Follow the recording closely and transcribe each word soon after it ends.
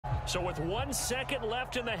So with 1 second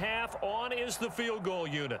left in the half, on is the field goal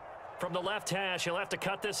unit. From the left hash, he'll have to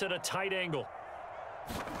cut this at a tight angle.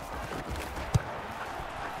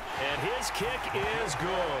 And his kick is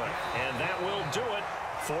good. And that will do it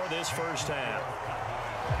for this first half.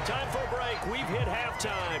 Time for a break. We've hit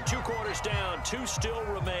halftime. 2 quarters down. 2 still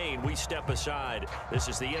remain. We step aside. This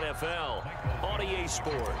is the NFL on EA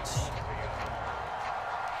Sports.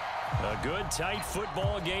 A good, tight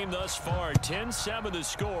football game thus far. 10-7 the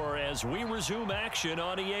score as we resume action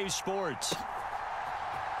on EA Sports.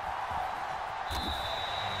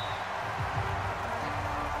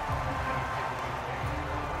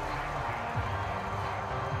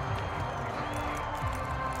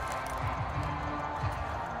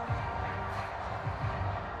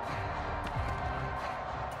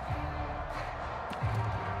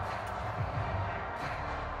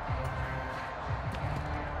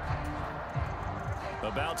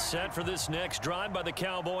 About set for this next drive by the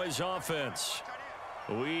Cowboys offense.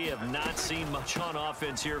 We have not seen much on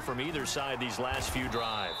offense here from either side these last few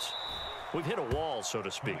drives. We've hit a wall, so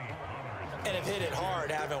to speak. And have hit it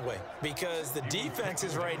hard, haven't we? Because the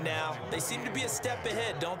defenses right now, they seem to be a step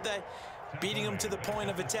ahead, don't they? Beating them to the point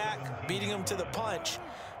of attack, beating them to the punch.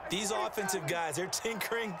 These offensive guys, they're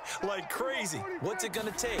tinkering like crazy. What's it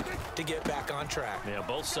going to take to get back on track? Yeah,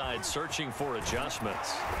 both sides searching for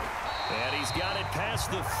adjustments. And he's got it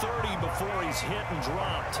past the 30 before he's hit and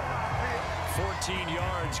dropped. 14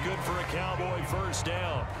 yards, good for a Cowboy first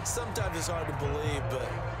down. Sometimes it's hard to believe,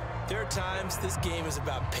 but there are times this game is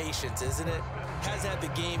about patience, isn't it? Hasn't had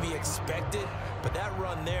the game he expected, but that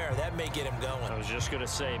run there, that may get him going. I was just going to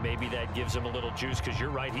say, maybe that gives him a little juice, because you're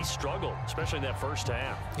right, he struggled, especially in that first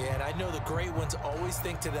half. Yeah, and I know the great ones always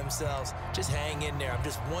think to themselves, just hang in there. I'm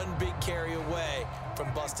just one big carry away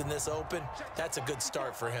from busting this open. That's a good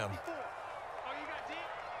start for him.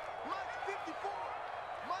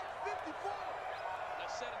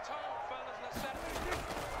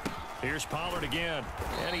 Here's Pollard again,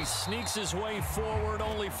 and he sneaks his way forward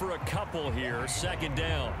only for a couple here. Second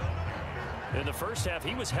down. In the first half,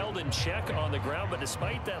 he was held in check on the ground, but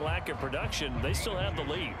despite that lack of production, they still have the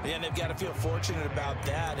lead. Yeah, and they've got to feel fortunate about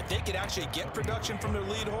that. If they could actually get production from their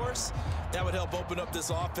lead horse, that would help open up this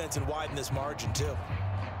offense and widen this margin too.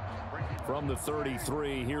 From the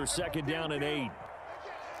 33, here's second down and 8.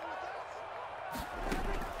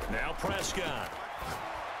 Now Prescott.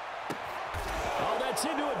 Oh, that's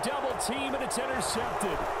into a double team, and it's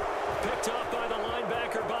intercepted. Picked off by the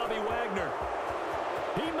linebacker, Bobby Wagner.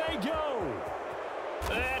 He may go.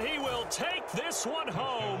 And he will take this one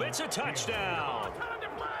home. It's a touchdown.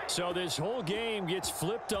 So this whole game gets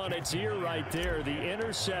flipped on its ear right there. The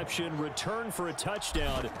interception, return for a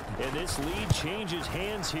touchdown, and this lead changes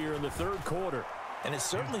hands here in the third quarter. And it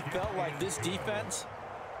certainly felt like this defense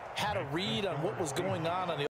had a read on what was going on the